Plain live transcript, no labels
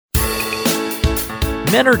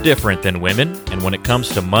Men are different than women, and when it comes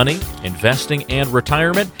to money, investing, and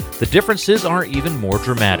retirement, the differences are even more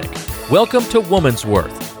dramatic. Welcome to Woman's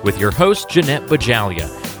Worth with your host, Jeanette Bajalia.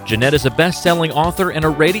 Jeanette is a best-selling author and a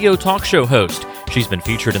radio talk show host. She's been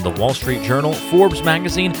featured in the Wall Street Journal, Forbes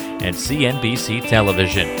magazine, and CNBC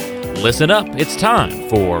television. Listen up, it's time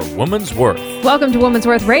for Woman's Worth. Welcome to Woman's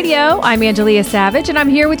Worth Radio. I'm Angelia Savage, and I'm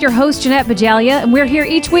here with your host, Jeanette Bajalia, and we're here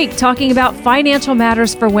each week talking about financial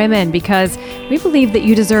matters for women because we believe that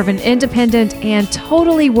you deserve an independent and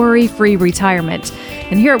totally worry-free retirement.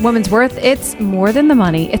 And here at Woman's Worth, it's more than the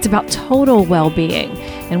money. It's about total well-being.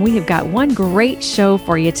 And we have got one great show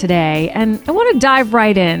for you today. And I want to dive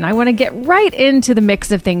right in. I want to get right into the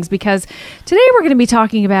mix of things because today we're going to be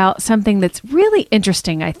talking about something that's really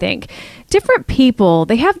interesting, I think. Different people,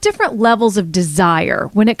 they have different levels of desire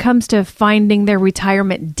when it comes to finding their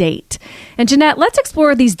retirement date. And Jeanette, let's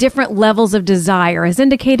explore these different levels of desire as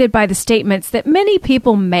indicated by the statements that many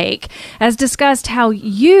people make, as discussed how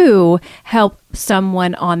you help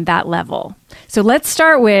someone on that level. So let's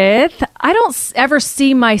start with, I don't ever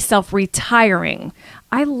see myself retiring.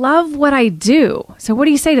 I love what I do. So what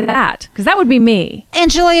do you say to that? Because that would be me.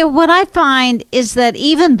 Angelia, what I find is that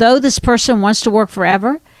even though this person wants to work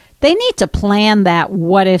forever, they need to plan that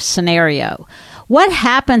what-if scenario. What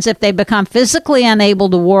happens if they become physically unable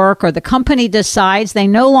to work or the company decides they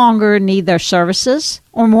no longer need their services?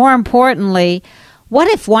 Or more importantly, what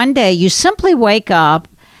if one day you simply wake up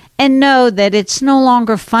and know that it's no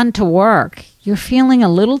longer fun to work? You're feeling a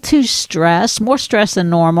little too stressed, more stressed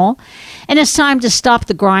than normal, and it's time to stop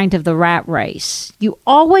the grind of the rat race. You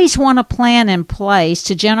always want a plan in place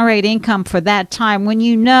to generate income for that time when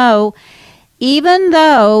you know even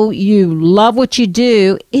though you love what you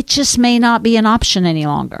do, it just may not be an option any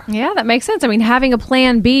longer. Yeah, that makes sense. I mean, having a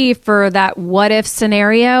plan B for that what-if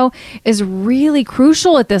scenario is really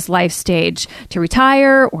crucial at this life stage. To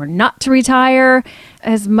retire or not to retire,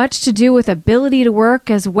 as much to do with ability to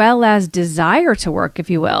work as well as desire to work,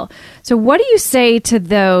 if you will. So what do you say to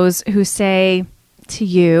those who say to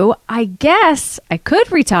you, I guess I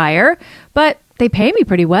could retire, but they pay me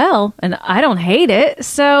pretty well and I don't hate it,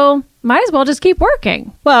 so might as well just keep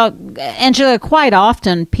working? Well, Angela, quite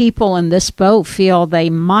often people in this boat feel they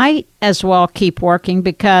might as well keep working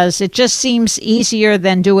because it just seems easier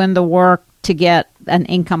than doing the work to get an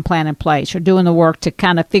income plan in place or doing the work to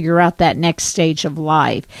kind of figure out that next stage of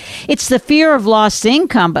life. It's the fear of lost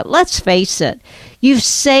income, but let's face it, you've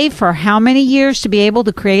saved for how many years to be able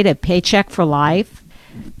to create a paycheck for life?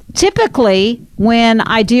 Typically, when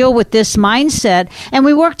I deal with this mindset and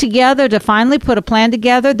we work together to finally put a plan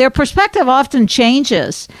together, their perspective often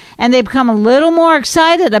changes and they become a little more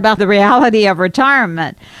excited about the reality of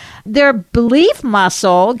retirement. Their belief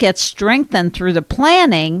muscle gets strengthened through the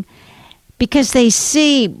planning because they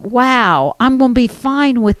see, wow, I'm going to be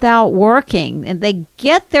fine without working. And they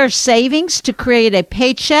get their savings to create a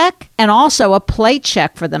paycheck and also a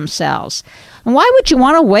paycheck for themselves. And why would you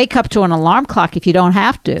want to wake up to an alarm clock if you don't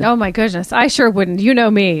have to? Oh, my goodness. I sure wouldn't. You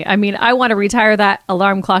know me. I mean, I want to retire that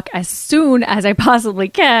alarm clock as soon as I possibly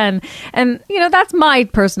can. And, you know, that's my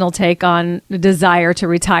personal take on the desire to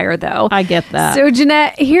retire, though. I get that. So,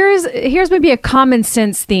 Jeanette, here's maybe a common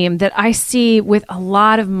sense theme that I see with a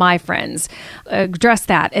lot of my friends. Address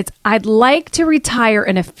that. It's, I'd like to retire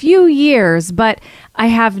in a few years, but I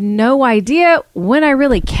have no idea when I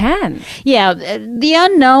really can. Yeah, the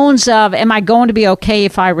unknowns of, am I going to be okay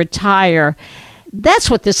if I retire? That's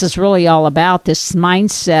what this is really all about, this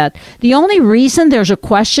mindset. The only reason there's a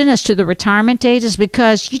question as to the retirement date is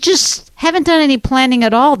because you just haven't done any planning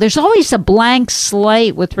at all. There's always a blank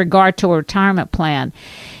slate with regard to a retirement plan.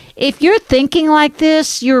 If you're thinking like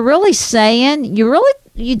this, you're really saying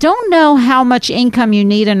you don't know how much income you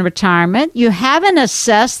need in retirement. You haven't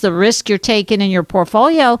assessed the risk you're taking in your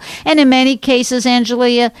portfolio. And in many cases,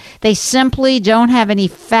 Angelia, they simply don't have any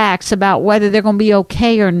facts about whether they're going to be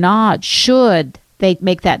okay or not should they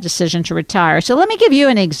make that decision to retire. So let me give you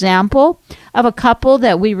an example of a couple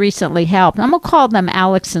that we recently helped. I'm going to call them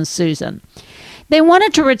Alex and Susan. They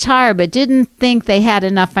wanted to retire but didn't think they had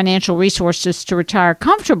enough financial resources to retire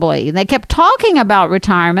comfortably. They kept talking about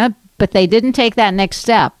retirement, but they didn't take that next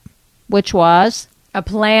step, which was a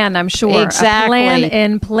plan, I'm sure. Exactly. A plan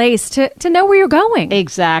in place to know where you're going.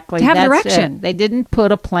 Exactly. To have That's direction. it. They didn't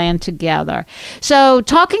put a plan together. So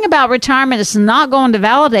talking about retirement is not going to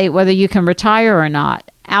validate whether you can retire or not.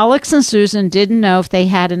 Alex and Susan didn't know if they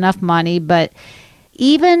had enough money, but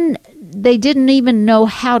they didn't even know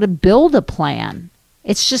how to build a plan.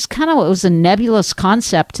 It's just it was a nebulous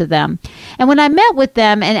concept to them. And when I met with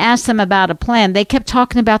them and asked them about a plan, they kept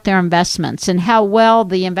talking about their investments and how well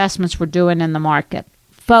the investments were doing in the market.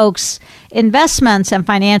 Folks, investments and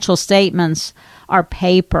financial statements are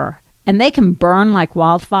paper, and they can burn like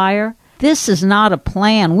wildfire. This is not a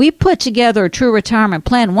plan. We put together a true retirement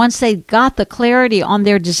plan once they got the clarity on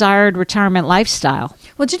their desired retirement lifestyle.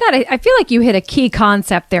 Well, Jeanette, I feel like you hit a key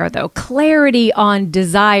concept there, though. Clarity on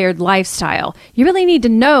desired lifestyle. You really need to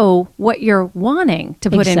know what you're wanting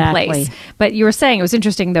to put in place. But you were saying, it was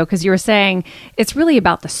interesting, though, because you were saying it's really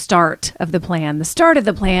about the start of the plan. The start of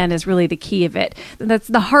the plan is really the key of it. That's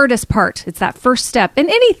the hardest part. It's that first step in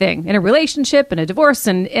anything, in a relationship, in a divorce,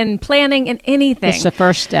 and in planning, in anything. It's the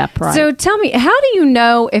first step, right? So tell me, how do you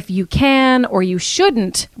know if you can or you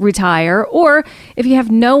shouldn't retire, or if you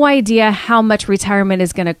have no idea how much retirement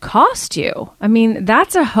is going to cost you? I mean,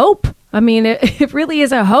 that's a hope. I mean, it really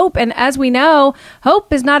is a hope. And as we know,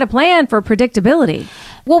 hope is not a plan for predictability.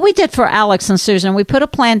 What we did for Alex and Susan, we put a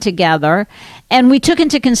plan together, and we took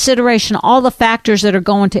into consideration all the factors that are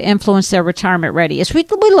going to influence their retirement readiness. We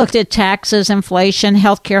looked at taxes, inflation,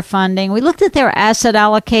 healthcare funding. We looked at their asset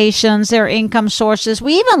allocations, their income sources.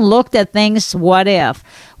 We even looked at things, what if?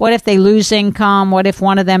 What if they lose income? What if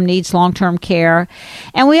one of them needs long-term care?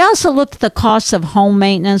 And we also looked at the costs of home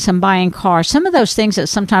maintenance and buying cars, some of those things that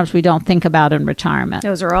sometimes we don't think about in retirement.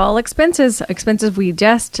 Those are all expenses we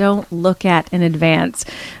just don't look at in advance.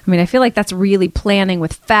 I mean, I feel like that's really planning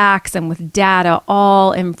with facts and with data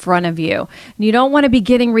all in front of you. And you don't want to be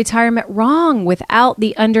getting retirement wrong without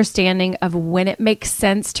the understanding of when it makes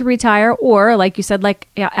sense to retire, or like you said, like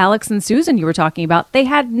Alex and Susan you were talking about, they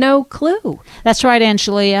had no clue. That's right,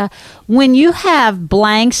 Angelia. When you have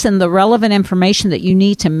blanks and the relevant information that you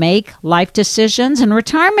need to make life decisions, and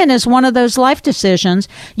retirement is one of those life decisions,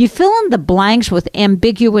 you fill in the blanks with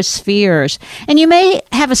ambiguous fears. And you may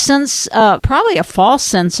have a sense, probably a false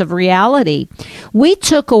sense of reality. We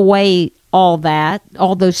took away all that,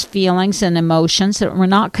 all those feelings and emotions that were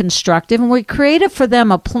not constructive, and we created for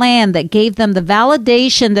them a plan that gave them the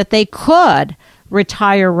validation that they could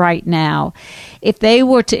retire right now. If they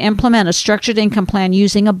were to implement a structured income plan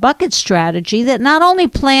using a bucket strategy that not only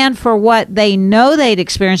planned for what they know they'd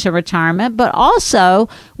experience in retirement, but also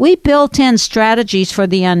we built in strategies for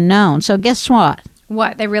the unknown. So guess what?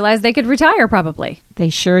 What? They realized they could retire probably. They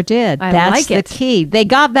sure did. That's like the key. They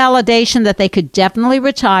got validation that they could definitely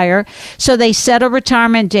retire, so they set a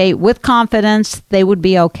retirement date with confidence they would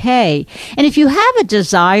be okay. And if you have a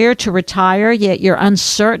desire to retire, yet you're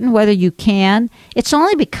uncertain whether you can, it's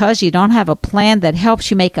only because you don't have a plan that helps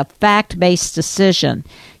you make a fact-based decision.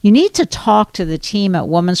 You need to talk to the team at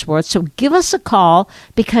Woman's Worth, so give us a call,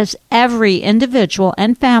 because every individual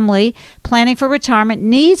and family planning for retirement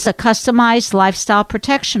needs a customized lifestyle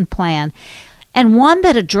protection plan, and one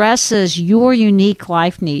that addresses your unique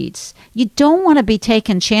life needs. You don't want to be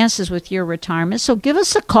taking chances with your retirement, so give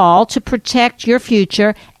us a call to protect your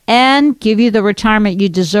future and give you the retirement you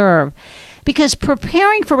deserve. Because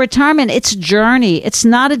preparing for retirement, it's a journey. It's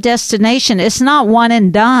not a destination. It's not one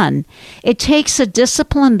and done. It takes a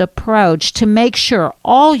disciplined approach to make sure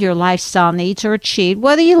all your lifestyle needs are achieved,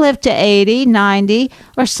 whether you live to 80, 90,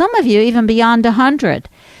 or some of you even beyond 100.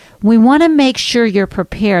 We want to make sure you're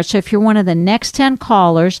prepared. So if you're one of the next 10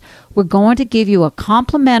 callers, we're going to give you a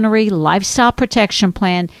complimentary lifestyle protection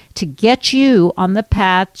plan to get you on the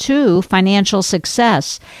path to financial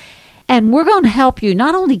success. And we're going to help you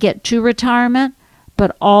not only get to retirement,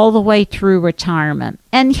 but all the way through retirement.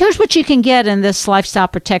 And here's what you can get in this lifestyle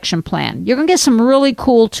protection plan. You're going to get some really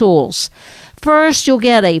cool tools. First, you'll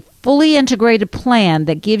get a fully integrated plan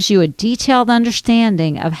that gives you a detailed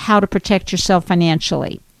understanding of how to protect yourself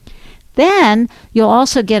financially. Then you'll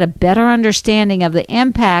also get a better understanding of the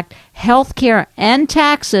impact healthcare and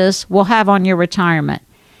taxes will have on your retirement.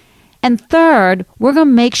 And third, we're going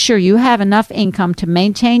to make sure you have enough income to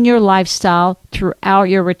maintain your lifestyle throughout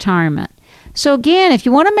your retirement. So again, if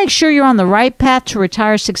you want to make sure you're on the right path to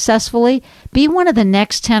retire successfully, be one of the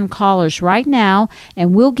next 10 callers right now,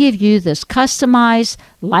 and we'll give you this customized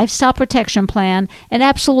lifestyle protection plan at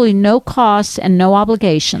absolutely no cost and no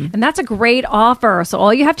obligation. And that's a great offer. So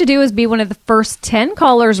all you have to do is be one of the first 10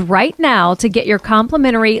 callers right now to get your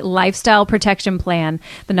complimentary lifestyle protection plan.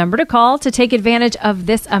 The number to call to take advantage of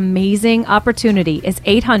this amazing opportunity is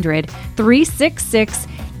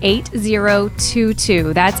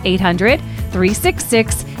 800-366-8022. That's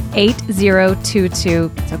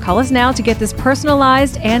 800-366-8022. So call us now to get this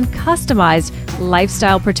personalized and customized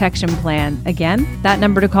lifestyle protection plan. Again, that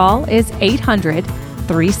number to call is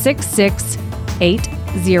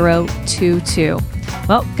 800-366-8022.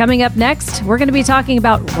 Well, coming up next, we're going to be talking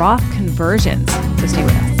about Roth conversions. So stay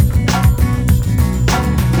with us.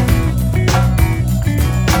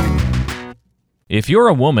 If you're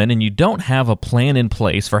a woman and you don't have a plan in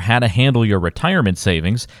place for how to handle your retirement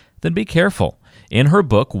savings, then be careful. In her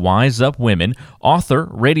book, Wise Up Women, author,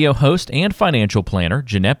 radio host, and financial planner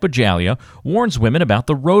Jeanette Bajalia warns women about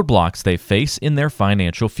the roadblocks they face in their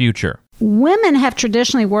financial future. Women have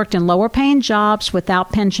traditionally worked in lower-paying jobs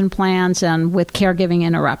without pension plans and with caregiving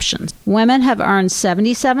interruptions. Women have earned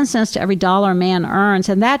 77 cents to every dollar a man earns,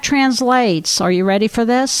 and that translates, are you ready for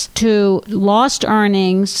this, to lost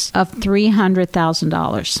earnings of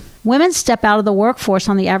 $300,000. Women step out of the workforce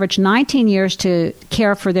on the average 19 years to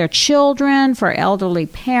care for their children, for elderly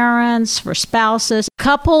parents, for spouses.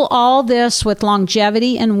 Couple all this with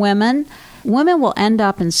longevity in women. Women will end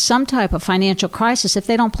up in some type of financial crisis if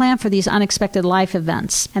they don't plan for these unexpected life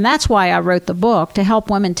events. And that's why I wrote the book, to help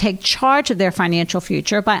women take charge of their financial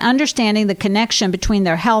future by understanding the connection between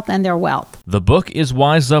their health and their wealth. The book is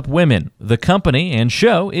Wise Up Women. The company and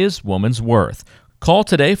show is Woman's Worth. Call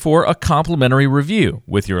today for a complimentary review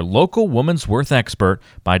with your local Woman's Worth expert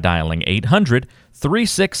by dialing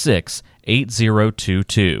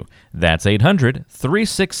 800-366-8022. That's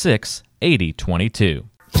 800-366-8022.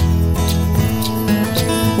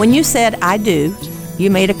 When you said I do, you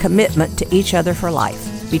made a commitment to each other for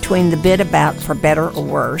life. Between the bit about for better or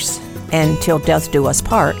worse and till death do us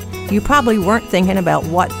part, you probably weren't thinking about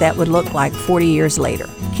what that would look like 40 years later.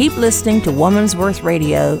 Keep listening to Woman's Worth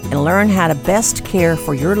Radio and learn how to best care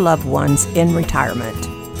for your loved ones in retirement.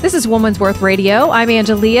 This is Woman's Worth Radio. I'm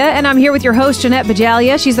Angelia, and I'm here with your host, Jeanette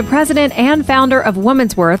Bajalia. She's the president and founder of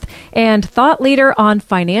Woman's Worth and thought leader on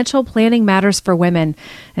financial planning matters for women.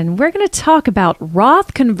 And we're going to talk about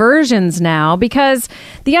Roth conversions now, because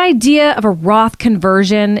the idea of a Roth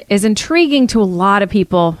conversion is intriguing to a lot of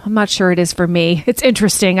people. I'm not sure it is for me. It's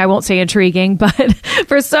interesting. I won't say intriguing, but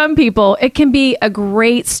for some people, it can be a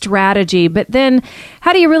great strategy. But then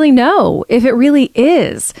how do you really know if it really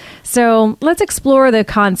is? So let's explore the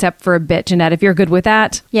concept for a bit, Jeanette, if you're good with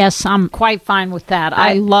that. Yes, I'm quite fine with that.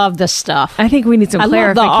 I love this stuff. I think we need some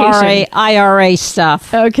clarification. I love the IRA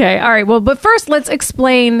stuff. Okay, all right. Well, but first, let's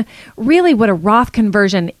explain really what a Roth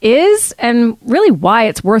conversion is and really why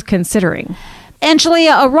it's worth considering.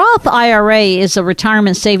 Angelia, a Roth IRA is a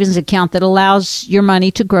retirement savings account that allows your money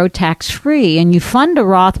to grow tax-free, and you fund a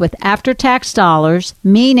Roth with after-tax dollars,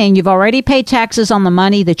 meaning you've already paid taxes on the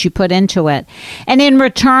money that you put into it. And in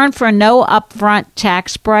return for no upfront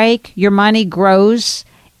tax break, your money grows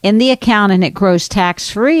in the account and it grows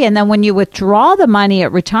tax-free. And then when you withdraw the money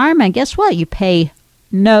at retirement, guess what? You pay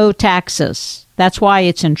no taxes. That's why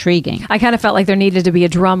it's intriguing. I kind of felt like there needed to be a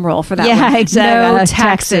drum roll for that. Yeah, one. exactly. No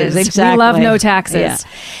taxes. Exactly. We love no taxes. Yeah.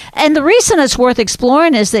 And the reason it's worth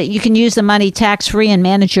exploring is that you can use the money tax-free and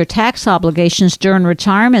manage your tax obligations during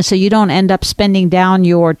retirement, so you don't end up spending down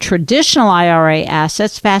your traditional IRA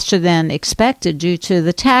assets faster than expected due to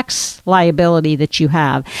the tax liability that you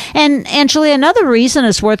have. And Angelia, another reason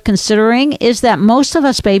it's worth considering is that most of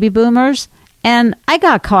us baby boomers, and I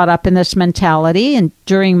got caught up in this mentality, and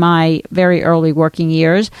during my very early working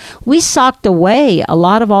years, we socked away a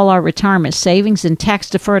lot of all our retirement savings in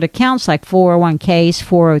tax-deferred accounts like 401ks,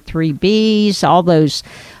 403bs, all those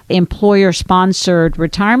employer-sponsored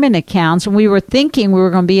retirement accounts, and we were thinking we were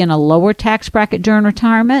going to be in a lower tax bracket during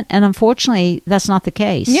retirement, and unfortunately, that's not the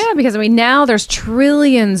case. Yeah, because now there's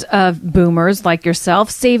trillions of boomers like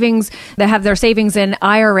yourself, savings that have their savings in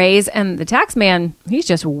IRAs, and the tax man, he's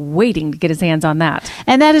just waiting to get his hands on that.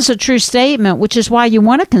 And that is a true statement, which is why you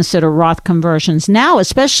want to consider Roth conversions now,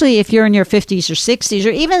 especially if you're in your 50s or 60s or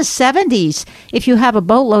even 70s, if you have a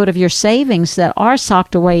boatload of your savings that are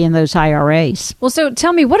socked away in those IRAs. Well, so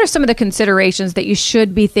tell me, what are some of the considerations that you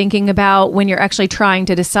should be thinking about when you're actually trying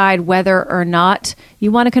to decide whether or not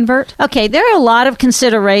you want to convert? Okay, there are a lot of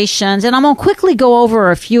considerations, and I'm going to quickly go over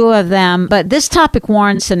a few of them, but this topic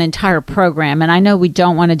warrants an entire program, and I know we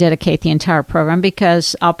don't want to dedicate the entire program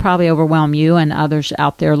because I'll probably overwhelm you and others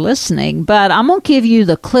out there listening, but I'm going to give you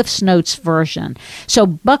the Cliff's Notes version. So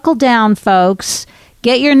buckle down, folks.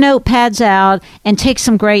 Get your notepads out and take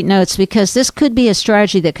some great notes, because this could be a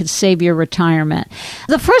strategy that could save your retirement.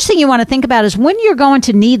 The first thing you want to think about is when you're going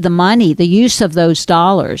to need the money, the use of those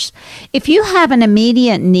dollars. If you have an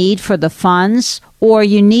immediate need for the funds, or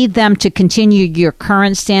you need them to continue your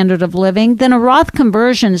current standard of living, then a Roth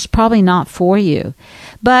conversion is probably not for you.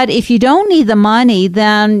 But if you don't need the money,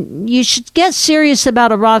 then you should get serious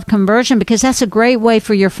about a Roth conversion, because that's a great way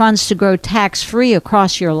for your funds to grow tax-free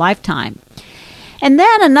across your lifetime. And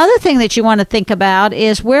then another thing that you want to think about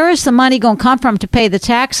is, where is the money going to come from to pay the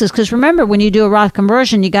taxes? Because remember, when you do a Roth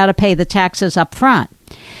conversion, you got to pay the taxes up front.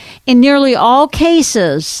 In nearly all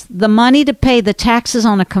cases, the money to pay the taxes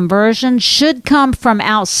on a conversion should come from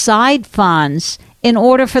outside funds in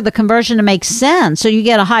order for the conversion to make sense. So you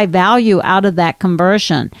get a high value out of that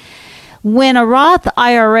conversion. When a Roth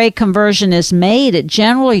IRA conversion is made, it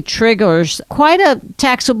generally triggers quite a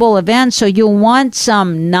taxable event, so you'll want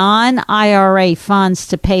some non-IRA funds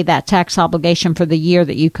to pay that tax obligation for the year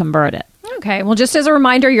that you convert it. Okay. Well, just as a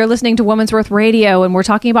reminder, you're listening to Woman's Worth Radio, and we're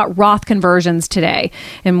talking about Roth conversions today.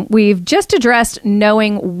 And we've just addressed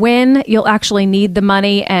knowing when you'll actually need the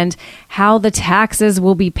money and how the taxes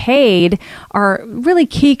will be paid are really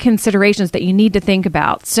key considerations that you need to think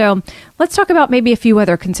about. So let's talk about maybe a few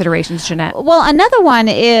other considerations, Jeanette. Well, another one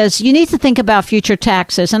is you need to think about future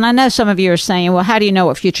taxes. And I know some of you are saying, well, how do you know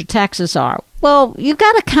what future taxes are? Well, you've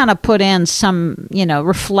got to kind of put in some,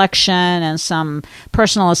 reflection and some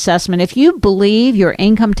personal assessment. If you believe your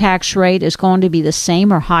income tax rate is going to be the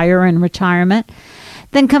same or higher in retirement,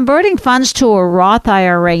 then converting funds to a Roth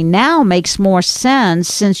IRA now makes more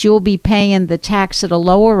sense since you'll be paying the tax at a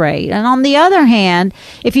lower rate. And on the other hand,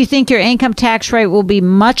 if you think your income tax rate will be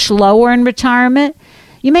much lower in retirement,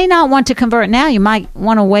 you may not want to convert now. You might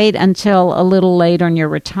want to wait until a little later in your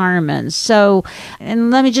retirement. So,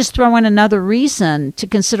 and let me just throw in another reason to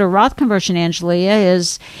consider Roth conversion, Angelia,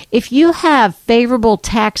 is if you have favorable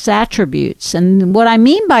tax attributes. And what I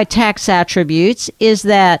mean by tax attributes is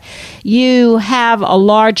that you have a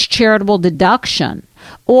large charitable deduction.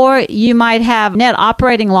 Or you might have net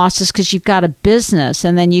operating losses because you've got a business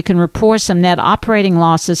and then you can report some net operating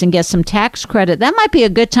losses and get some tax credit. That might be a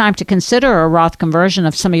good time to consider a Roth conversion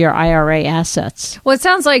of some of your IRA assets. Well, it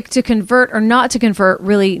sounds like to convert or not to convert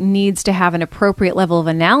really needs to have an appropriate level of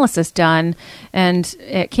analysis done, and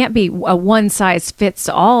it can't be a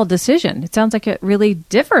one-size-fits-all decision. It sounds like it really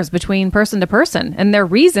differs between person to person, and there are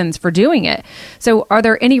reasons for doing it. So are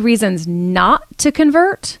there any reasons not to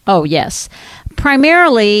convert? Oh, yes.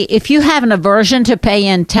 Primarily, if you have an aversion to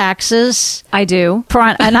paying taxes. I do.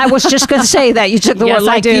 And I was just going to say that. You took the word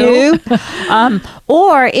like you.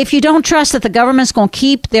 Or if you don't trust that the government's going to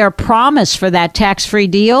keep their promise for that tax-free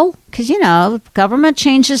deal, because, government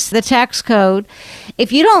changes the tax code.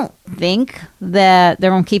 If you don't think that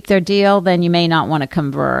they're going to keep their deal, then you may not want to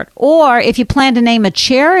convert. Or if you plan to name a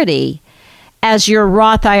charity as your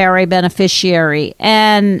Roth IRA beneficiary,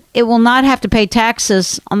 and it will not have to pay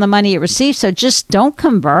taxes on the money it receives. So just don't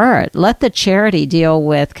convert. Let the charity deal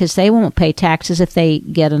with, because they won't pay taxes if they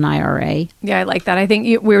get an IRA. Yeah, I like that. I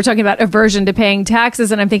think we were talking about aversion to paying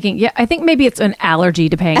taxes, and I'm thinking, I think maybe it's an allergy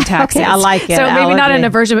to paying taxes. Okay, I like it. So maybe allergy. Not an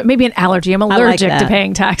aversion, but maybe an allergy. I'm allergic to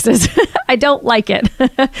paying taxes. I don't like it.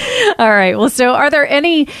 All right. Well, so are there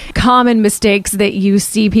any common mistakes that you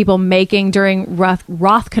see people making during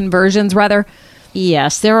Roth conversions, rather?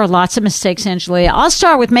 Yes, there are lots of mistakes, Angelia. I'll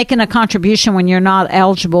start with making a contribution when you're not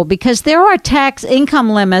eligible, because there are tax income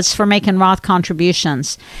limits for making Roth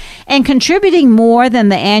contributions. And contributing more than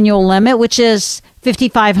the annual limit, which is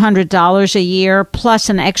 $5,500 a year plus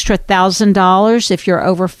an extra $1,000 if you're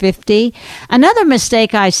over 50. Another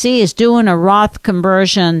mistake I see is doing a Roth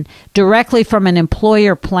conversion directly from an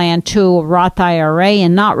employer plan to a Roth IRA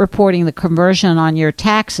and not reporting the conversion on your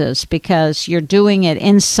taxes, because you're doing it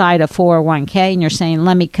inside a 401k and you're saying,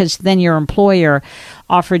 because then your employer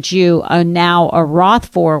offered you now a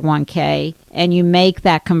Roth 401k and you make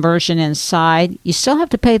that conversion inside, you still have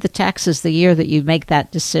to pay the taxes the year that you make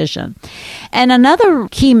that decision. And another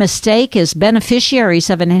key mistake is beneficiaries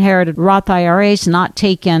of inherited Roth IRAs not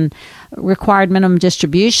taking required minimum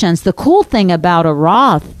distributions. The cool thing about a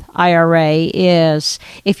Roth IRA is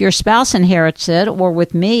if your spouse inherits it, or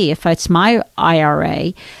with me, if it's my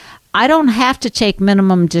IRA, I don't have to take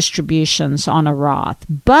minimum distributions on a Roth.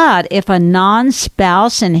 But if a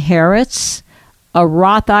non-spouse inherits a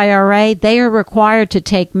Roth IRA, they are required to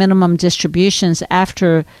take minimum distributions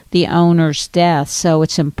after the owner's death. So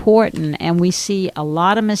it's important. And we see a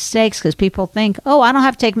lot of mistakes because people think, I don't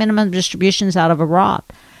have to take minimum distributions out of a Roth.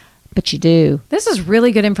 But you do. This is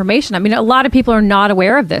really good information. I mean, a lot of people are not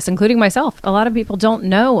aware of this, including myself. A lot of people don't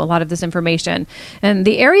know a lot of this information. And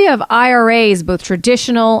the area of IRAs, both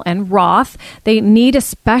traditional and Roth, they need a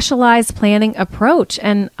specialized planning approach.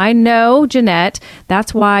 And I know, Jeanette,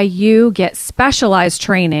 that's why you get specialized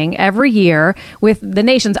training every year with the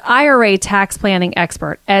nation's IRA tax planning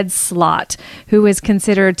expert, Ed Slott, who is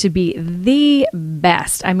considered to be the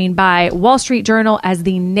best. I mean, by Wall Street Journal as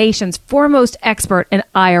the nation's foremost expert in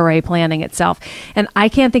IRA planning itself. And I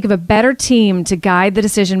can't think of a better team to guide the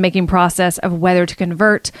decision-making process of whether to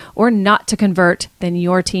convert or not to convert than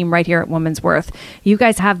your team right here at Woman's Worth. You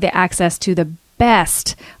guys have the access to the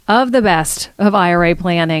best of IRA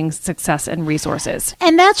planning, success, and resources.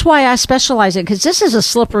 And that's why I specialize in, because this is a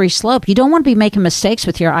slippery slope. You don't want to be making mistakes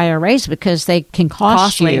with your IRAs because they can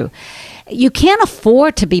cost you. You can't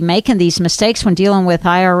afford to be making these mistakes when dealing with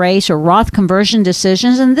IRAs or Roth conversion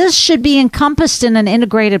decisions, and this should be encompassed in an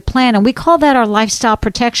integrated plan, and we call that our lifestyle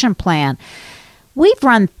protection plan. We've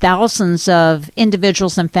run thousands of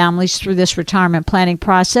individuals and families through this retirement planning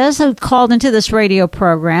process who've called into this radio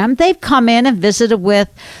program. They've come in and visited with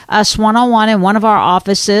us one-on-one in one of our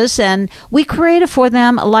offices, and we created for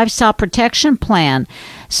them a lifestyle protection plan.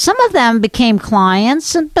 Some of them became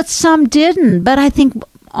clients, but some didn't. But I think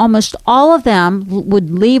almost all of them would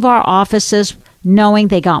leave our offices knowing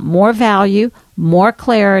they got more value, more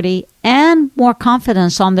clarity, and more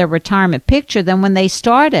confidence on their retirement picture than when they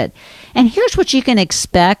started. And here's what you can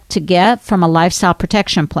expect to get from a lifestyle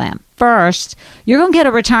protection plan. First, you're going to get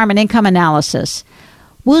a retirement income analysis.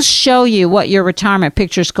 We'll show you what your retirement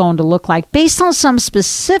picture is going to look like based on some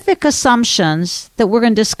specific assumptions that we're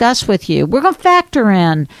going to discuss with you. We're going to factor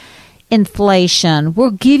in inflation.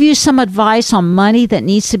 We'll give you some advice on money that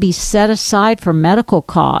needs to be set aside for medical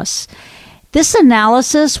costs. This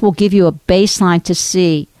analysis will give you a baseline to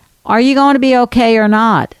see, are you going to be okay or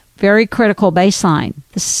not? Very critical baseline.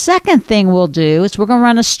 The second thing we'll do is we're going to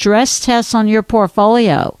run a stress test on your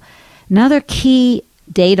portfolio. Another key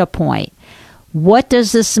data point. What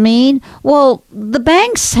does this mean? Well, the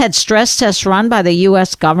banks had stress tests run by the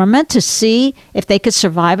U.S. government to see if they could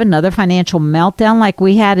survive another financial meltdown like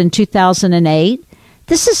we had in 2008.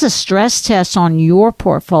 This is a stress test on your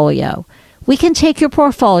portfolio. We can take your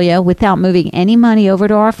portfolio without moving any money over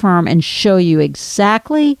to our firm and show you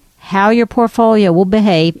exactly how your portfolio will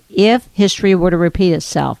behave if history were to repeat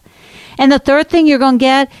itself. And the third thing you're going to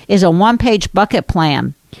get is a one-page bucket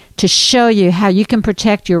plan to show you how you can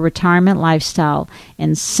protect your retirement lifestyle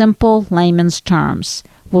in simple layman's terms.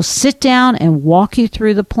 We'll sit down and walk you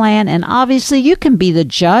through the plan, and obviously you can be the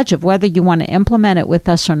judge of whether you want to implement it with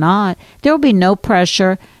us or not. There will be no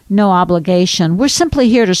pressure, no obligation. We're simply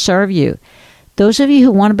here to serve you. Those of you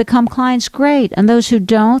who want to become clients, great. And those who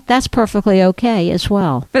don't, that's perfectly okay as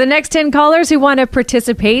well. For the next 10 callers who want to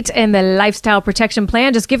participate in the Lifestyle Protection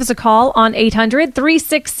Plan, just give us a call on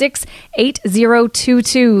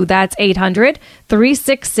 800-366-8022. That's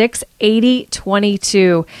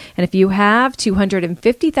 800-366-8022. And if you have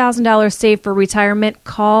 $250,000 saved for retirement,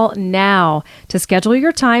 call now to schedule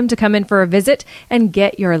your time to come in for a visit and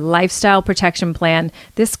get your Lifestyle Protection Plan.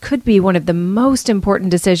 This could be one of the most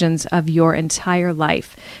important decisions of your entire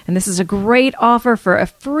life. And this is a great offer for a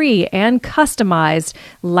free and customized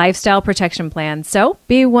Lifestyle Protection Plan. So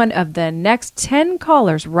be one of the next 10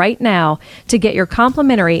 callers right now to get your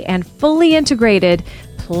complimentary and fully integrated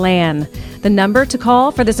plan. The number to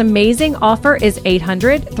call for this amazing offer is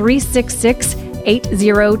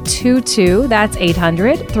 800-366-8022. That's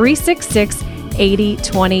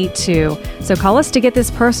 800-366-8022. So call us to get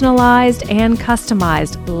this personalized and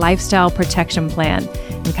customized lifestyle protection plan.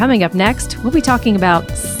 And coming up next, we'll be talking about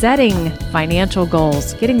setting financial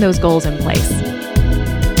goals, getting those goals in place.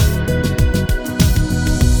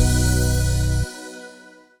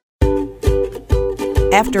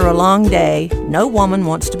 After a long day, no woman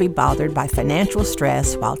wants to be bothered by financial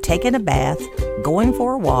stress while taking a bath, going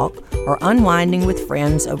for a walk, or unwinding with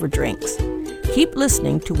friends over drinks. Keep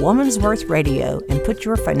listening to Woman's Worth Radio and put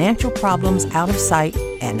your financial problems out of sight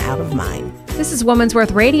and out of mind. This is Woman's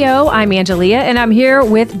Worth Radio. I'm Angelia, and I'm here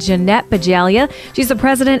with Jeanette Bajalia. She's the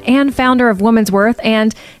president and founder of Woman's Worth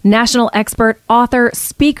and national expert, author,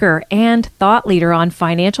 speaker, and thought leader on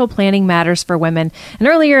financial planning matters for women. And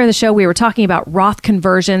earlier in the show, we were talking about Roth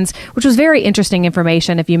conversions, which was very interesting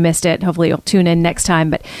information. If you missed it, hopefully you'll tune in next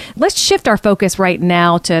time. But let's shift our focus right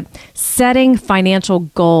now to setting financial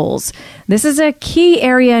goals. This is a key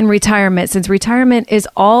area in retirement, since retirement is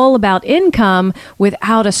all about income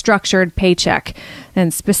without a structured paycheck.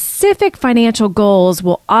 And specific financial goals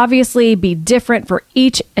will obviously be different for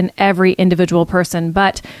each and every individual person.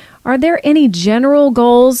 But are there any general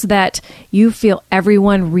goals that you feel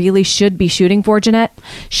everyone really should be shooting for, Jeanette?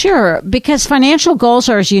 Sure, because financial goals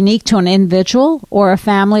are as unique to an individual or a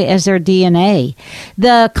family as their DNA.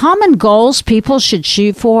 The common goals people should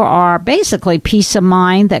shoot for are basically peace of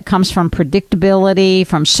mind that comes from predictability,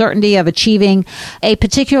 from certainty of achieving a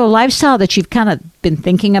particular lifestyle that you've kind of been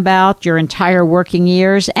thinking about your entire working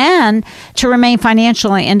years, and to remain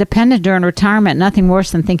financially independent during retirement. Nothing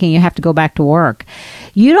worse than thinking you have to go back to work.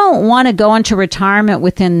 You don't want to go into retirement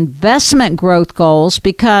with investment growth goals,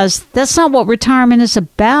 because that's not what retirement is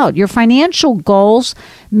about. Your financial goals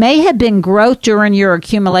may have been growth during your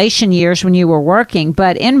accumulation years when you were working,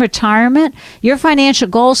 but in retirement, your financial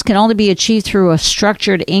goals can only be achieved through a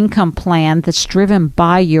structured income plan that's driven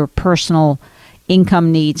by your personal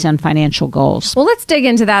income needs and financial goals. Well, let's dig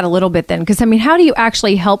into that a little bit then, because I mean, how do you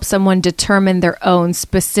actually help someone determine their own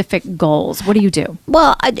specific goals? What do you do?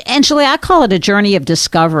 Well, Angela, I call it a journey of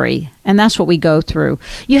discovery, and that's what we go through.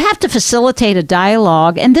 You have to facilitate a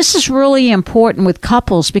dialogue, and this is really important with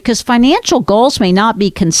couples because financial goals may not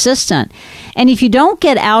be consistent. And if you don't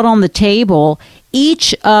get out on the table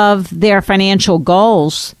each of their financial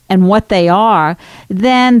goals and what they are,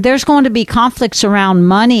 then there's going to be conflicts around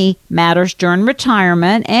money matters during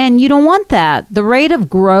retirement, and you don't want that. The rate of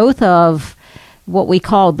growth of what we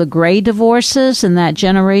call the gray divorces in that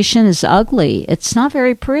generation is ugly. It's not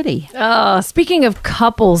very pretty. Speaking of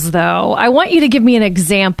couples, though, I want you to give me an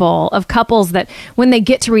example of couples that when they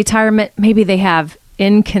get to retirement, maybe they have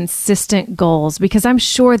inconsistent goals, because I'm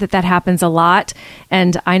sure that happens a lot.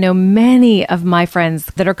 And I know many of my friends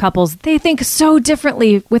that are couples, they think so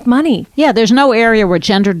differently with money. Yeah, there's no area where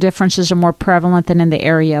gender differences are more prevalent than in the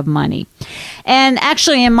area of money. And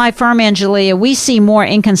actually in my firm, Angelia, we see more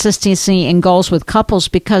inconsistency in goals with couples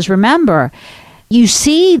because remember, you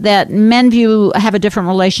see that men have a different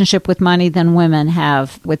relationship with money than women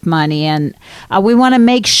have with money. And we want to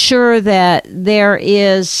make sure that there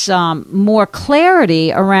is more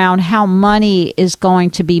clarity around how money is going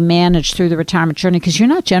to be managed through the retirement journey, because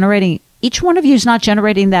each one of you is not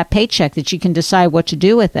generating that paycheck that you can decide what to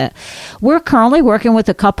do with it. We're currently working with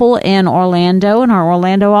a couple in Orlando, in our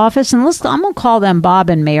Orlando office, and I'm going to call them Bob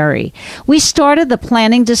and Mary. We started the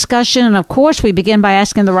planning discussion, and of course, we begin by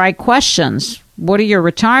asking the right questions. What are your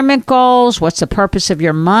retirement goals? What's the purpose of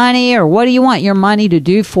your money? Or what do you want your money to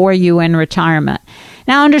do for you in retirement?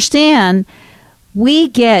 Now, understand, we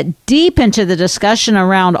get deep into the discussion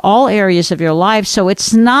around all areas of your life, so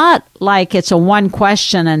it's not like it's a one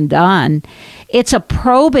question and done. It's a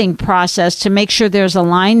probing process to make sure there's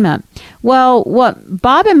alignment. Well, what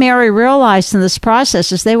Bob and Mary realized in this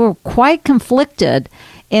process is they were quite conflicted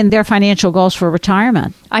in their financial goals for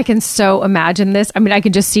retirement. I can so imagine this. I mean, I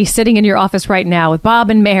can just see sitting in your office right now with Bob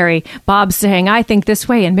and Mary. Bob saying, I think this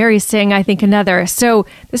way, and Mary's saying, I think another. So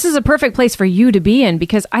this is a perfect place for you to be in,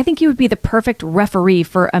 because I think you would be the perfect referee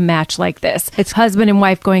for a match like this. It's husband and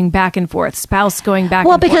wife going back and forth, spouse going back and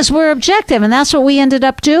forth. Well, because we're objective, and that's what we ended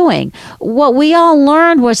up doing. What we all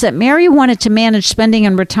learned was that Mary wanted to manage spending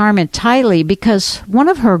in retirement tightly because one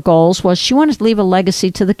of her goals was she wanted to leave a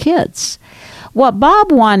legacy to the kids. What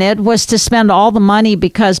Bob wanted was to spend all the money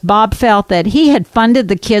because Bob felt that he had funded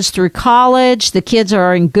the kids through college. The kids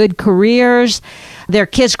are in good careers. Their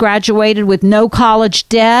kids graduated with no college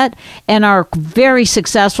debt and are very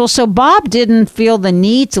successful. So Bob didn't feel the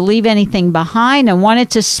need to leave anything behind and wanted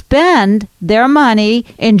to spend their money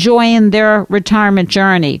enjoying their retirement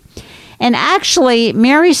journey. And actually,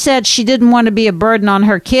 Mary said she didn't want to be a burden on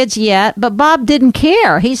her kids yet, but Bob didn't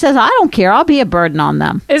care. He says, I don't care. I'll be a burden on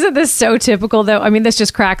them. Isn't this so typical, though? I mean, this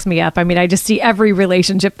just cracks me up. I mean, I just see every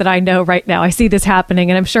relationship that I know right now. I see this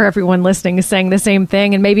happening, and I'm sure everyone listening is saying the same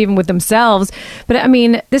thing, and maybe even with themselves. But I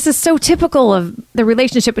mean, this is so typical of the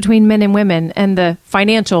relationship between men and women and the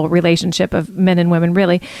financial relationship of men and women,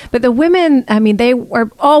 really. But the women, I mean, they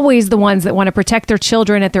are always the ones that want to protect their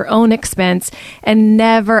children at their own expense and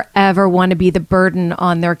never, ever want to be the burden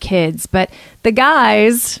on their kids. But the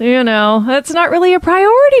guys, that's not really a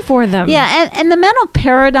priority for them. Yeah, and the mental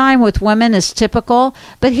paradigm with women is typical.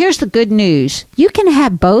 But here's the good news. You can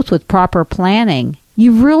have both with proper planning.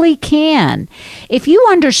 You really can. If you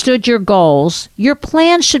understood your goals, your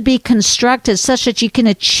plan should be constructed such that you can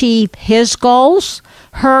achieve his goals,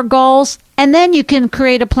 her goals, and then you can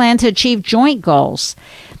create a plan to achieve joint goals.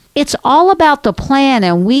 It's all about the plan,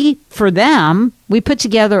 and we put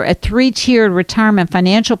together a 3-tiered retirement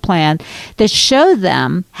financial plan that show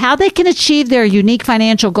them how they can achieve their unique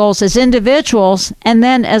financial goals as individuals and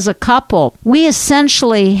then as a couple. We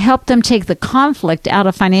essentially help them take the conflict out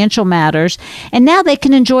of financial matters, and now they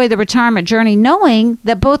can enjoy the retirement journey knowing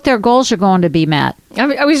that both their goals are going to be met.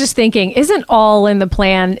 I was just thinking, isn't all in the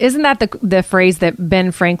plan? Isn't that the phrase that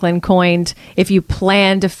Ben Franklin coined? If you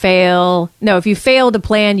fail to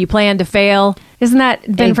plan, you plan to fail. Isn't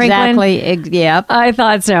that Ben Franklin? Exactly. Yep. I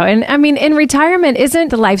thought so. And I mean, in retirement isn't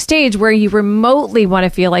the life stage where you remotely want to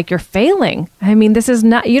feel like you're failing. I mean,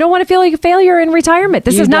 you don't want to feel like a failure in retirement.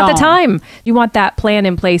 This is not the time. You want that plan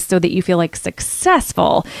in place so that you feel like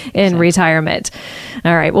successful in retirement.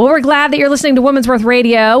 All right. Well, we're glad that you're listening to Women's Worth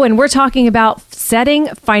Radio, and we're talking about setting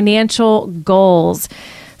financial goals.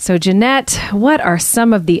 So, Jeanette, what are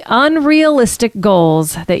some of the unrealistic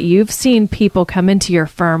goals that you've seen people come into your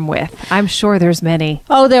firm with? I'm sure there's many.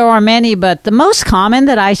 Oh, there are many, but the most common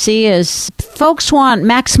that I see is folks want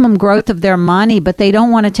maximum growth of their money, but they don't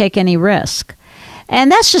want to take any risk.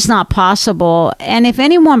 And that's just not possible. And if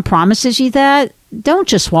anyone promises you that, don't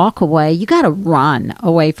just walk away. You got to run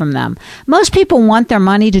away from them. Most people want their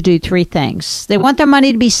money to do three things. They want their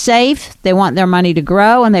money to be safe, they want their money to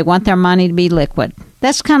grow, and they want their money to be liquid.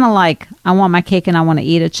 That's kind of like, I want my cake and I want to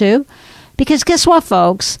eat it too. Because guess what,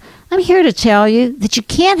 folks? I'm here to tell you that you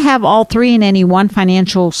can't have all three in any one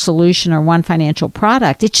financial solution or one financial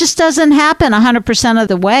product. It just doesn't happen 100% of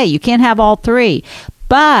the way. You can't have all three.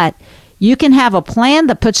 But you can have a plan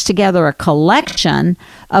that puts together a collection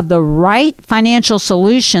of the right financial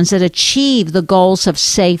solutions that achieve the goals of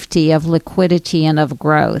safety, of liquidity, and of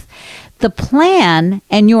growth. The plan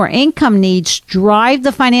and your income needs drive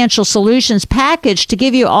the financial solutions package to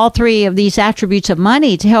give you all three of these attributes of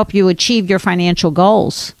money to help you achieve your financial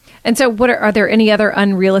goals. And so are there any other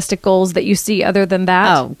unrealistic goals that you see other than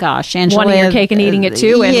that? Oh, gosh, Angela. Wanting your cake and eating it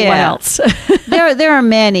too, and what else? There are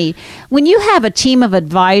many. When you have a team of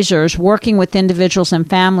advisors working with individuals and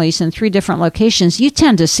families in 3 different locations, you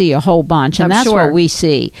tend to see a whole bunch, and that's what we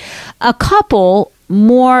see. A couple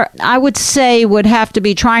more, I would say, would have to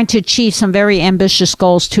be trying to achieve some very ambitious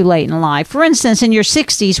goals too late in life. For instance, in your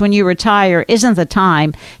 60s, when you retire, isn't the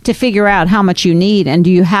time to figure out how much you need and do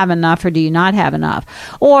you have enough or do you not have enough?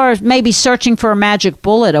 Or maybe searching for a magic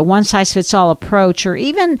bullet, a one-size-fits-all approach, or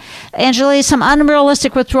even, Angela, some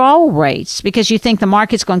unrealistic withdrawal rates because you think the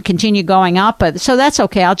market's going to continue going up. But so that's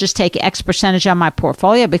okay. I'll just take X percentage on my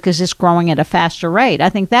portfolio because it's growing at a faster rate. I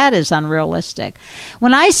think that is unrealistic.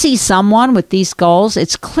 When I see someone with these goals,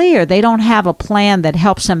 it's clear they don't have a plan that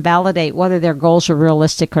helps them validate whether their goals are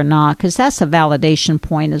realistic or not, because that's the validation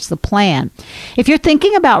point, is the plan. If you're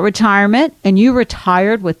thinking about retirement and you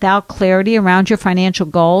retired without clarity around your financial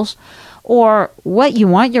goals or what you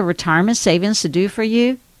want your retirement savings to do for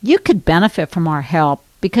you, you could benefit from our help.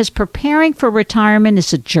 Because preparing for retirement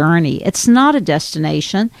is a journey. It's not a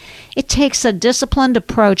destination. It takes a disciplined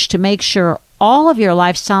approach to make sure all of your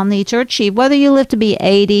lifestyle needs are achieved, whether you live to be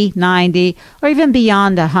 80, 90, or even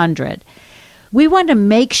beyond 100. We want to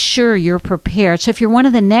make sure you're prepared. So if you're one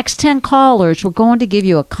of the next 10 callers, we're going to give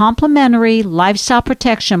you a complimentary lifestyle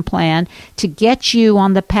protection plan to get you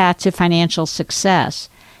on the path to financial success.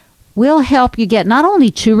 We'll help you get not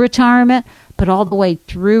only to retirement, but all the way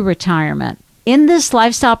through retirement. In this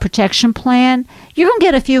lifestyle protection plan, you're going to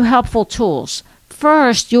get a few helpful tools.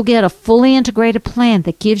 First, you'll get a fully integrated plan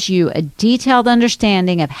that gives you a detailed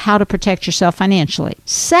understanding of how to protect yourself financially.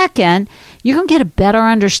 Second, you're going to get a better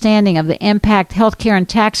understanding of the impact healthcare and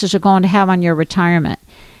taxes are going to have on your retirement.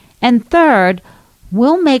 And third,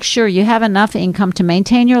 we'll make sure you have enough income to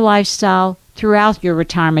maintain your lifestyle throughout your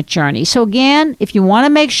retirement journey. So again, if you want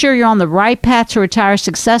to make sure you're on the right path to retire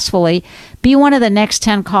successfully, be one of the next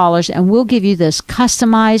 10 callers and we'll give you this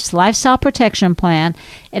customized lifestyle protection plan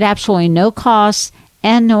at absolutely no cost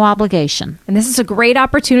and no obligation. And this is a great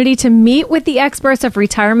opportunity to meet with the experts of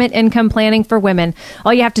retirement income planning for women.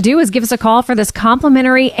 All you have to do is give us a call for this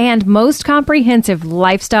complimentary and most comprehensive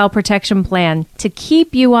lifestyle protection plan to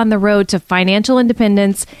keep you on the road to financial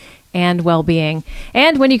independence and well-being.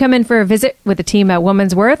 And when you come in for a visit with the team at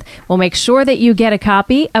Woman's Worth, we'll make sure that you get a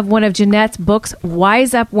copy of one of Jeanette's books,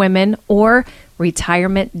 Wise Up Women or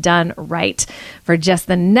Retirement Done Right. For just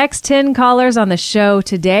the next 10 callers on the show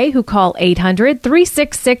today who call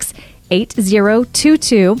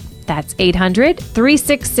 800-366-8022. That's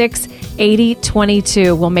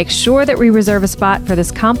 800-366-8022. We'll make sure that we reserve a spot for this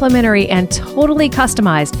complimentary and totally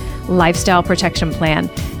customized lifestyle protection plan.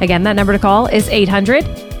 Again, that number to call is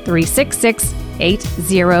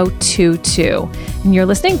 800-366-8022. And you're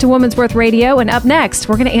listening to Woman's Worth Radio, and up next,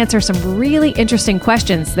 we're going to answer some really interesting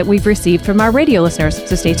questions that we've received from our radio listeners,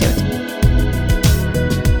 so stay tuned.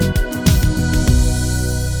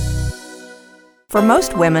 For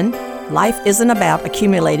most women, life isn't about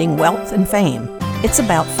accumulating wealth and fame. It's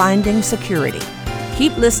about finding security.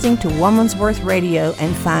 Keep listening to Woman's Worth Radio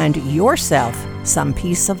and find yourself some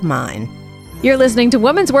peace of mind. You're listening to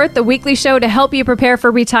Woman's Worth, the weekly show to help you prepare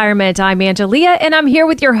for retirement. I'm Angelia, and I'm here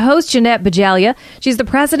with your host, Jeanette Bajalia. She's the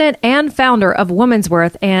president and founder of Woman's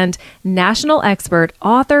Worth and national expert,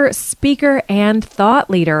 author, speaker, and thought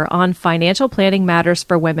leader on financial planning matters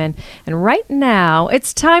for women. And right now,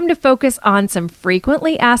 it's time to focus on some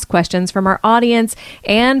frequently asked questions from our audience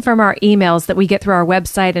and from our emails that we get through our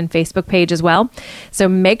website and Facebook page as well. So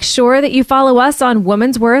make sure that you follow us on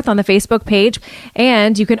Woman's Worth on the Facebook page,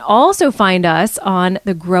 and you can also find us on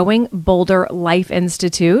the Growing Bolder Life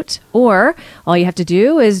Institute, or all you have to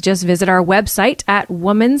do is just visit our website at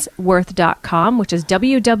womansworth.com, which is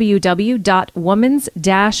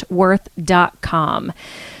www.womans-worth.com.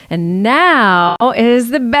 And now is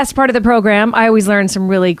the best part of the program. I always learn some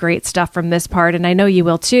really great stuff from this part, and I know you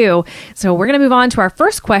will too. So we're going to move on to our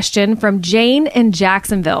first question from Jane in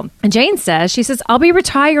Jacksonville. And Jane says, I'll be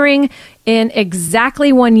retiring in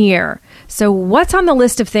exactly 1 year. So what's on the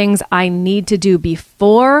list of things I need to do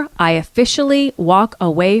before I officially walk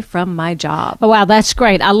away from my job? Oh, wow, that's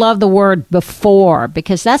great. I love the word before,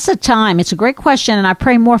 because that's the time. It's a great question, and I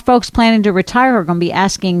pray more folks planning to retire are going to be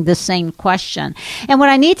asking the same question. And what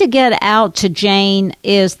I need to get out to Jane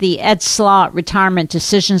is the Ed Slott Retirement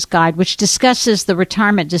Decisions Guide, which discusses the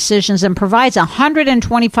retirement decisions and provides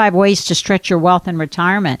 125 ways to stretch your wealth in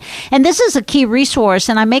retirement. And this is a key resource,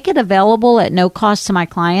 and I make it available at no cost to my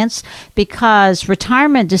clients because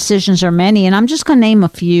retirement decisions are many, and I'm just going to name a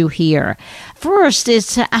few here. First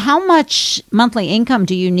is how much monthly income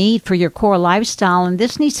do you need for your core lifestyle, and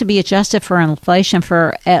this needs to be adjusted for inflation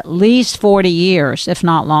for at least 40 years, if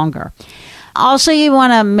not longer. Also, you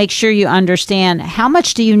want to make sure you understand how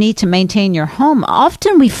much do you need to maintain your home.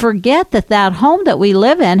 Often we forget that home that we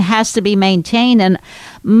live in has to be maintained, and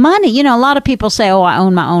money, a lot of people say, I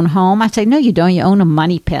own my own home. I say, no, you don't. You own a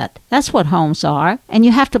money pit. That's what homes are. And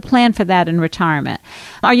you have to plan for that in retirement.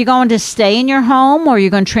 Are you going to stay in your home, or are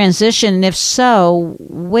you going to transition? And if so,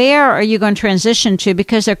 where are you going to transition to?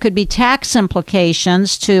 Because there could be tax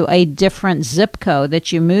implications to a different zip code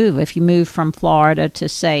that you move. If you move from Florida to,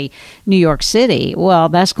 say, New York City, well,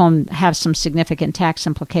 that's going to have some significant tax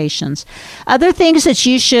implications. Other things that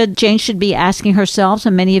Jane should be asking herself,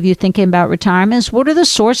 and many of you thinking about retirement, is what are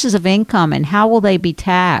the sources of income and how will they be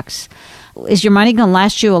taxed? Is your money going to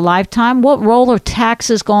last you a lifetime? What role are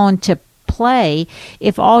taxes going to play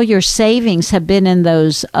if all your savings have been in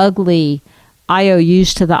those ugly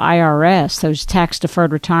IOUs to the IRS, those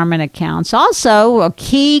tax-deferred retirement accounts? Also, a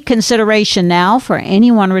key consideration now for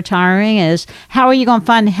anyone retiring is how are you going to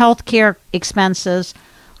fund health care expenses,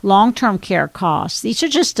 long-term care costs? These are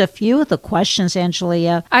just a few of the questions,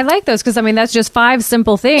 Angelia. I like those because, that's just 5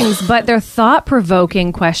 simple things, but they're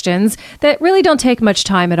thought-provoking questions that really don't take much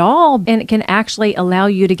time at all, and it can actually allow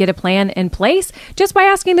you to get a plan in place just by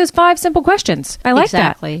asking those 5 simple questions. I like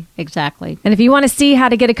that. Exactly. And if you want to see how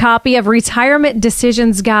to get a copy of Retirement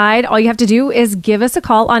Decisions Guide, all you have to do is give us a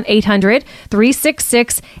call on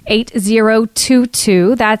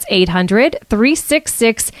 800-366-8022. That's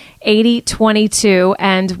 800-366-8022,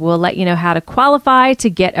 and we'll let you know how to qualify to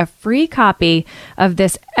get a free copy of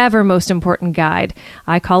this ever most important guide.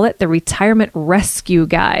 I call it the Retirement Rescue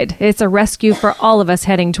Guide. It's a rescue for all of us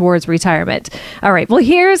heading towards retirement. All right, well,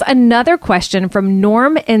 here's another question from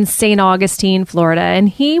Norm in St. Augustine, Florida, and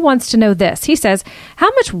he wants to know this. He says, how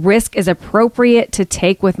much risk is appropriate to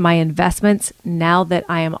take with my investments now that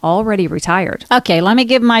I am already retired? Okay, let me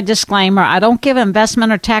give my disclaimer. I don't give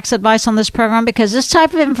investment or tax advice on this program because this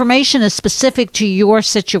type of information is specific to your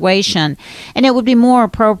situation, and it would be more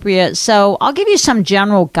appropriate. So I'll give you some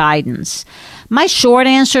general guidance. My short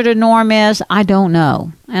answer to Norm is I don't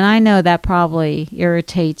know. And I know that probably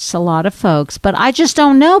irritates a lot of folks, but I just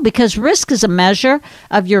don't know because risk is a measure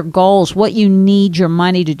of your goals, what you need your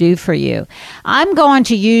money to do for you. I'm going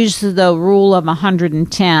to use the rule of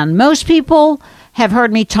 110. Most people have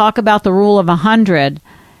heard me talk about the rule of 100,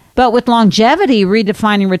 but with longevity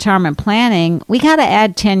redefining retirement planning, we got to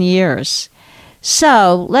add 10 years.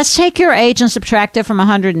 So let's take your age and subtract it from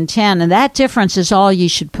 110, and that difference is all you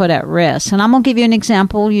should put at risk. And I'm going to give you an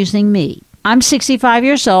example using me. I'm 65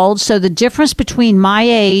 years old, so the difference between my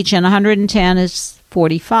age and 110 is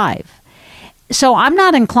 45. So I'm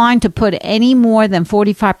not inclined to put any more than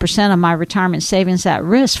 45% of my retirement savings at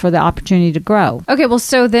risk for the opportunity to grow. Okay, well,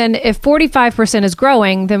 so then if 45% is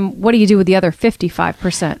growing, then what do you do with the other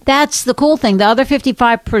 55%? That's the cool thing. The other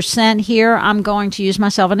 55% here, I'm going to use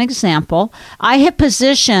myself an example. I have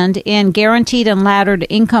positioned in guaranteed and laddered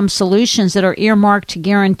income solutions that are earmarked to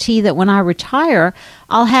guarantee that when I retire,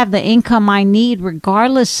 I'll have the income I need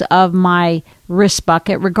regardless of my risk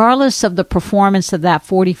bucket, regardless of the performance of that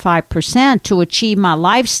 45% to achieve my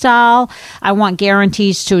lifestyle. I want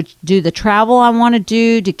guarantees to do the travel I want to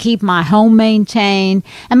do, to keep my home maintained,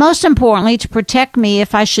 and most importantly, to protect me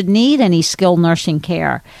if I should need any skilled nursing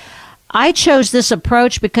care. I chose this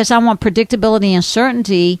approach because I want predictability and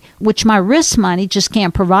certainty, which my risk money just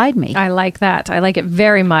can't provide me. I like that. I like it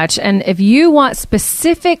very much. And if you want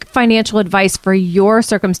specific financial advice for your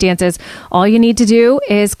circumstances, all you need to do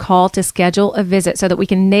is call to schedule a visit so that we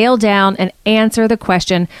can nail down and answer the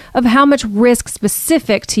question of how much risk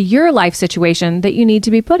specific to your life situation that you need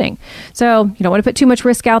to be putting. So you don't want to put too much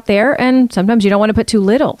risk out there, and sometimes you don't want to put too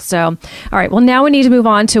little. So, all right, well, now we need to move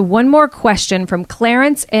on to one more question from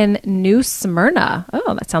Clarence in New Smyrna.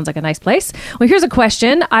 Oh, that sounds like a nice place. Well, here's a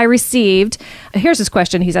question I received. Here's his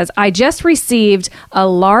question. He says, I just received a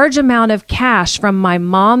large amount of cash from my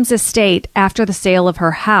mom's estate after the sale of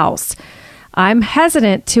her house. I'm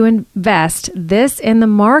hesitant to invest this in the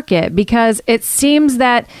market because it seems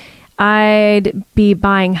that I'd be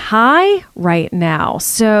buying high right now.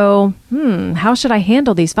 So, how should I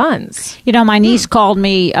handle these funds? You know, my niece called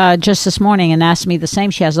me just this morning and asked me the same.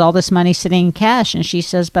 She has all this money sitting in cash, and she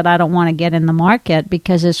says, but I don't want to get in the market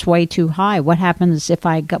because it's way too high. What happens if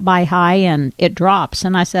I buy high and it drops?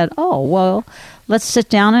 And I said, oh, well, let's sit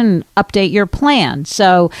down and update your plan.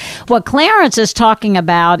 So what Clarence is talking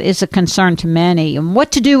about is a concern to many. And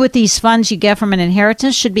what to do with these funds you get from an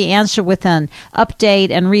inheritance should be answered with an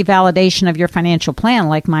update and revalidation of your financial plan,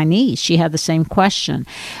 like my niece. She had the same question.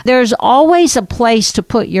 There's always a place to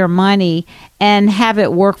put your money and have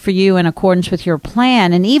it work for you in accordance with your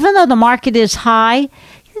plan. And even though the market is high,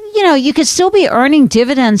 you know, you could still be earning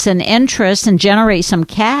dividends and interest and generate some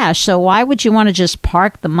cash. So why would you want to just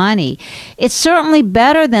park the money? It's certainly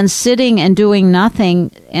better than sitting and doing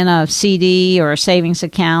nothing in a CD or a savings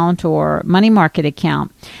account or money market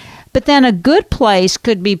account. But then a good place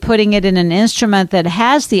could be putting it in an instrument that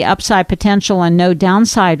has the upside potential and no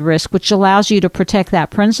downside risk, which allows you to protect that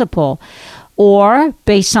principal. Or,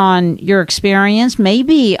 based on your experience,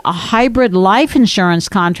 maybe a hybrid life insurance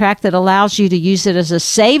contract that allows you to use it as a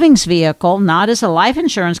savings vehicle, not as a life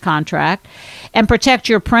insurance contract, and protect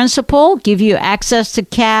your principal, give you access to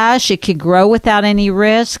cash. It could grow without any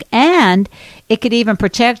risk, and it could even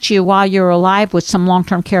protect you while you're alive with some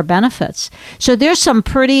long-term care benefits. So there's some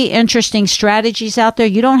pretty interesting strategies out there.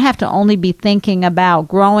 You don't have to only be thinking about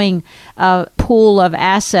growing a pool of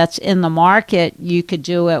assets in the market. You could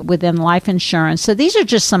do it within life insurance. So these are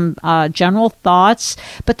just some general thoughts.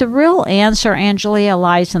 But the real answer, Angelia,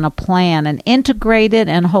 lies in a plan, an integrated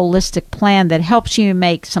and holistic plan that helps you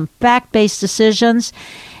make some fact-based decisions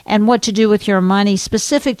and what to do with your money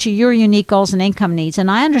specific to your unique goals and income needs. And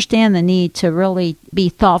I understand the need to really be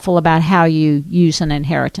thoughtful about how you use an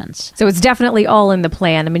inheritance. So it's definitely all in the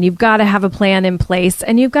plan. I mean, you've got to have a plan in place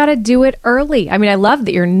and you've got to do it early. I mean, I love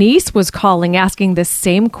that your niece was calling asking the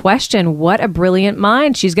same question. What a brilliant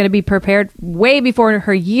mind. She's going to be prepared way before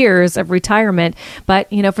her years of retirement.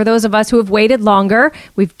 But, you know, for those of us who have waited longer,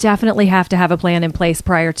 we definitely have to have a plan in place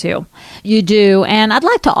prior to. You do. And I'd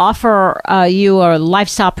like to offer you a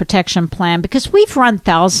lifestyle protection plan because we've run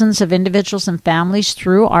thousands of individuals and families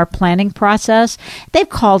through our planning process. They've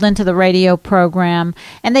called into the radio program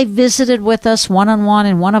and they visited with us one-on-one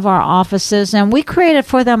in one of our offices, and we created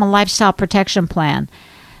for them a lifestyle protection plan.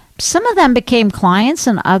 Some of them became clients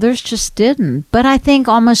and others just didn't. But I think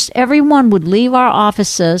almost everyone would leave our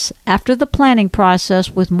offices after the planning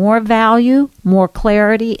process with more value, more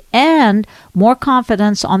clarity, and more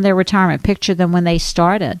confidence on their retirement picture than when they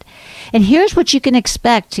started. And here's what you can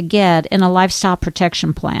expect to get in a lifestyle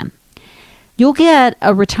protection plan. You'll get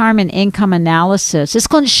a retirement income analysis. It's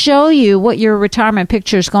going to show you what your retirement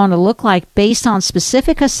picture is going to look like based on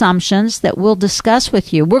specific assumptions that we'll discuss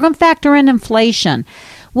with you. We're going to factor in inflation.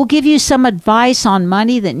 We'll give you some advice on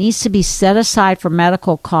money that needs to be set aside for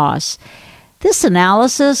medical costs. This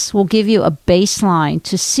analysis will give you a baseline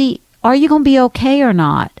to see, are you going to be okay or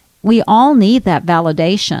not? We all need that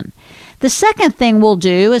validation. The second thing we'll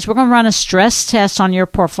do is we're going to run a stress test on your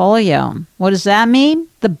portfolio. What does that mean?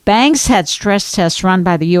 The banks had stress tests run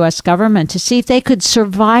by the U.S. government to see if they could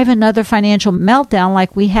survive another financial meltdown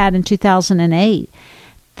like we had in 2008.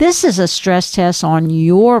 This is a stress test on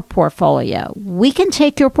your portfolio. We can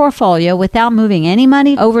take your portfolio without moving any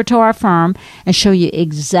money over to our firm and show you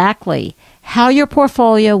exactly how your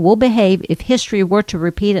portfolio will behave if history were to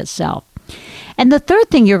repeat itself. And the third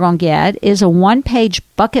thing you're going to get is a one-page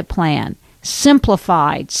bucket plan,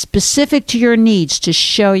 simplified, specific to your needs to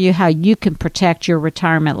show you how you can protect your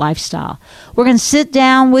retirement lifestyle. We're going to sit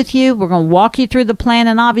down with you. We're going to walk you through the plan.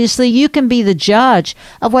 And obviously, you can be the judge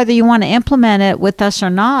of whether you want to implement it with us or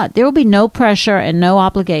not. There will be no pressure and no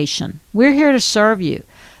obligation. We're here to serve you.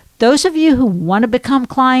 Those of you who want to become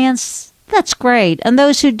clients, that's great. And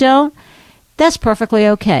those who don't, that's perfectly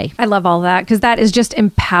okay. I love all that because that is just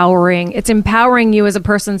empowering. It's empowering you as a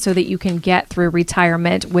person so that you can get through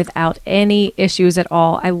retirement without any issues at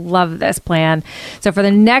all. I love this plan. So for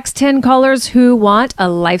the next 10 callers who want a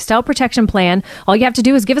lifestyle protection plan, all you have to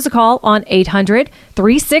do is give us a call on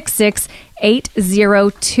 800-366-8888.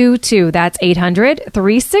 800-366-8022. That's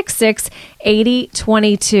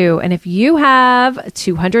 800-366-8022. And if you have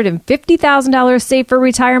 $250,000 saved for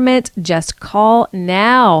retirement, just call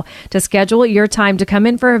now to schedule your time to come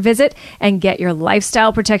in for a visit and get your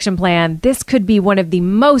lifestyle protection plan. This could be one of the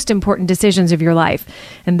most important decisions of your life.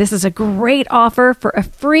 And this is a great offer for a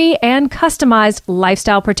free and customized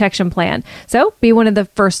lifestyle protection plan. So be one of the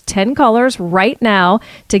first 10 callers right now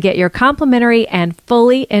to get your complimentary and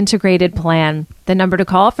fully integrated plan. The number to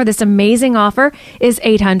call for this amazing offer is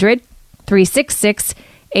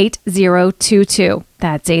 800-366-8022.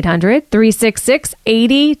 That's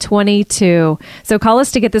 800-366-8022. So call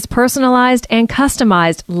us to get this personalized and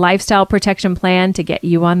customized lifestyle protection plan to get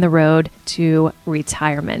you on the road to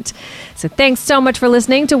retirement. So thanks so much for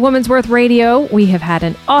listening to Woman's Worth Radio. We have had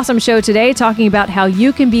an awesome show today talking about how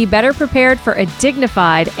you can be better prepared for a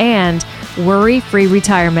dignified and worry-free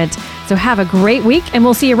retirement. So have a great week, and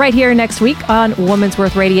we'll see you right here next week on Woman's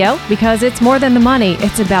Worth Radio, because it's more than the money.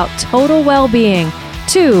 It's about total well-being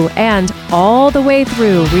to and all the way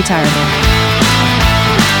through retirement.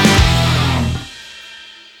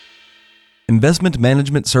 Investment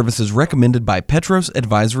management services recommended by Petros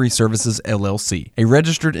Advisory Services, LLC, a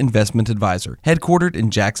registered investment advisor, headquartered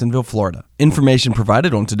in Jacksonville, Florida. Information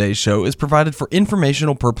provided on today's show is provided for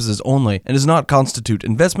informational purposes only and does not constitute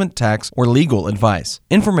investment, tax, or legal advice.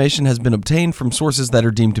 Information has been obtained from sources that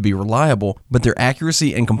are deemed to be reliable, but their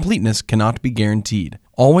accuracy and completeness cannot be guaranteed.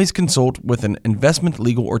 Always consult with an investment,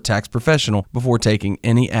 legal, or tax professional before taking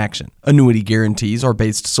any action. Annuity guarantees are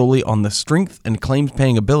based solely on the strength and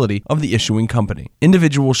claims-paying ability of the issuing company.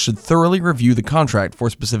 Individuals should thoroughly review the contract for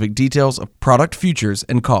specific details of product features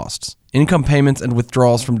and costs. Income payments and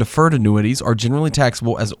withdrawals from deferred annuities are generally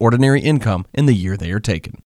taxable as ordinary income in the year they are taken.